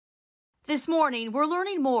This morning, we're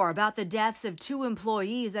learning more about the deaths of two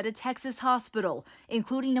employees at a Texas hospital,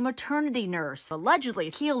 including a maternity nurse,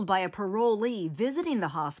 allegedly killed by a parolee visiting the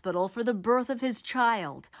hospital for the birth of his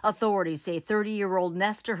child. Authorities say 30-year-old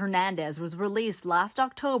Nestor Hernandez was released last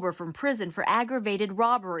October from prison for aggravated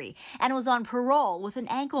robbery and was on parole with an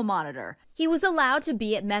ankle monitor. He was allowed to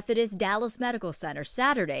be at Methodist Dallas Medical Center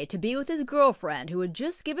Saturday to be with his girlfriend, who had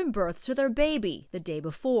just given birth to their baby the day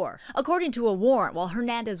before. According to a warrant, while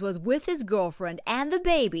Hernandez was with his girlfriend and the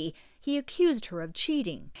baby, he accused her of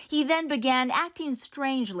cheating. He then began acting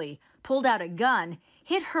strangely, pulled out a gun,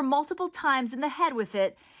 hit her multiple times in the head with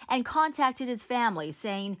it, and contacted his family,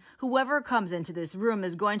 saying, "Whoever comes into this room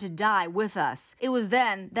is going to die with us." It was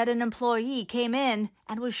then that an employee came in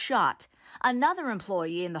and was shot. Another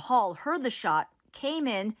employee in the hall heard the shot, came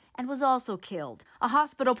in, and was also killed. A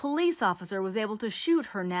hospital police officer was able to shoot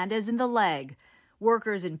Hernandez in the leg.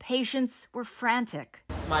 Workers and patients were frantic.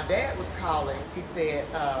 My dad was calling. He said,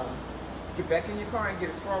 get back in your car and get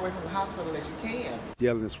as far away from the hospital as you can.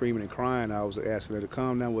 Yelling and screaming and crying, I was asking her to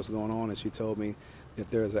calm down, what's going on, and she told me that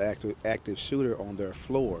there's an active shooter on their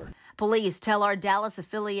floor. Police tell our Dallas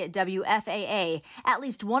affiliate WFAA at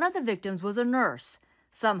least one of the victims was a nurse.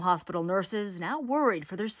 Some hospital nurses now worried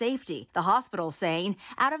for their safety. The hospital saying,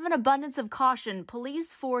 out of an abundance of caution,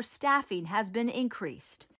 police force staffing has been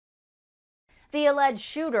increased. The alleged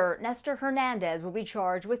shooter, Nestor Hernandez, will be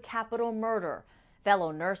charged with capital murder.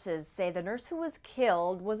 Fellow nurses say the nurse who was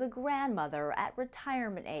killed was a grandmother at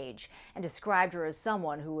retirement age and described her as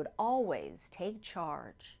someone who would always take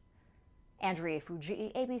charge. Andrea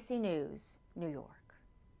Fuji, ABC News, New York.